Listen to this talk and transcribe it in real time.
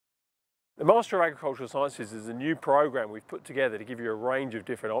The Master of Agricultural Sciences is a new program we've put together to give you a range of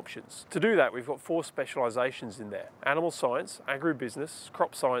different options. To do that, we've got 4 specialisations in there: animal science, agribusiness,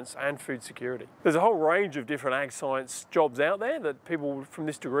 crop science and food security. There's a whole range of different ag science jobs out there that people from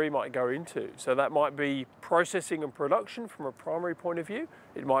this degree might go into. So that might be processing and production from a primary point of view.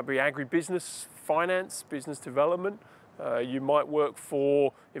 It might be agribusiness, finance, business development. You might work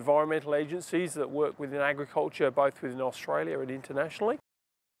for environmental agencies that work within agriculture, both within Australia and internationally.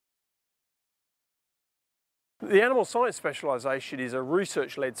 The animal science specialisation is a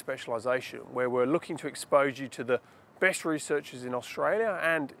research-led specialisation where we're looking to expose you to the best researchers in Australia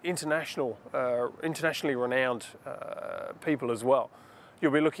and internationally renowned people as well.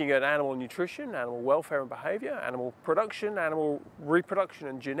 You'll be looking at animal nutrition, animal welfare and behaviour, animal production, animal reproduction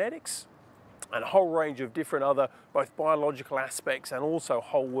and genetics, and a whole range of different other both biological aspects and also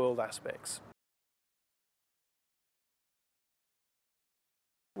whole world aspects.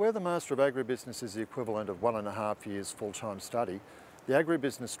 Where the Master of Agribusiness is the equivalent of 1.5 years full-time study, the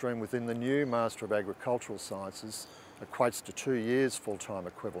agribusiness stream within the new Master of Agricultural Sciences equates to 2 years full-time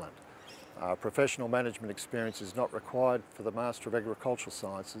equivalent. Professional management experience is not required for the Master of Agricultural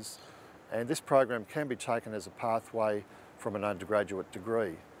Sciences, and this program can be taken as a pathway from an undergraduate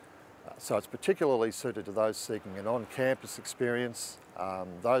degree. So it's particularly suited to those seeking an on-campus experience,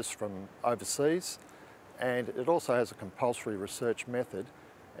 those from overseas, and it also has a compulsory research method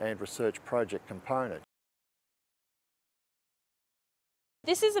and research project component.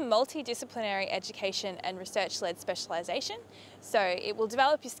 This is a multidisciplinary education and research-led specialisation, so it will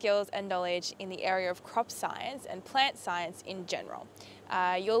develop your skills and knowledge in the area of crop science and plant science in general.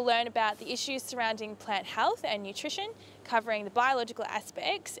 You'll learn about the issues surrounding plant health and nutrition, covering the biological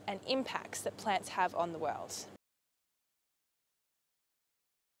aspects and impacts that plants have on the world.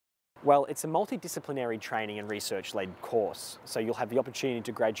 Well, it's a multidisciplinary training and research-led course, so you'll have the opportunity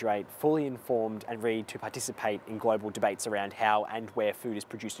to graduate fully informed and ready to participate in global debates around how and where food is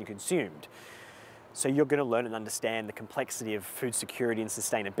produced and consumed. So you're going to learn and understand the complexity of food security and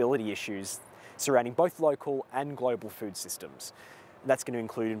sustainability issues surrounding both local and global food systems. That's going to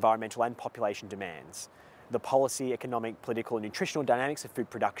include environmental and population demands, the policy, economic, political and nutritional dynamics of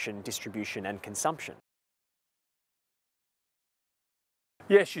food production, distribution and consumption.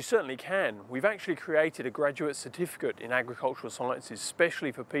 Yes, you certainly can. We've actually created a graduate certificate in agricultural sciences,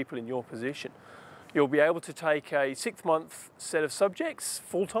 especially for people in your position. You'll be able to take a 6-month set of subjects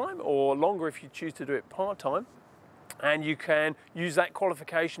full-time or longer if you choose to do it part-time. And you can use that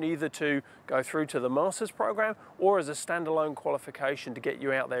qualification either to go through to the master's program or as a standalone qualification to get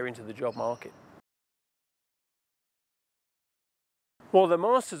you out there into the job market. Well, the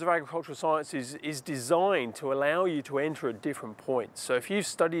Masters of Agricultural Sciences is designed to allow you to enter at different points. So if you've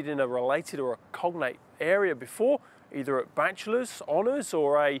studied in a related or a cognate area before, either at bachelor's, honours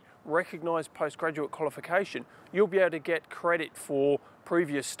or a recognised postgraduate qualification, you'll be able to get credit for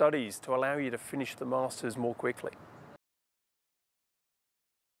previous studies to allow you to finish the Masters more quickly.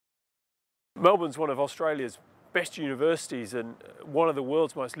 Melbourne's one of Australia's best universities and one of the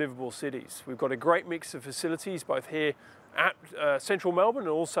world's most livable cities. We've got a great mix of facilities both here at central Melbourne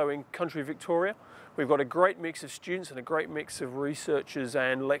and also in country Victoria. We've got a great mix of students and a great mix of researchers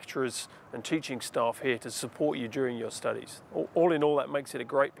and lecturers and teaching staff here to support you during your studies. All in all, that makes it a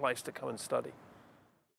great place to come and study.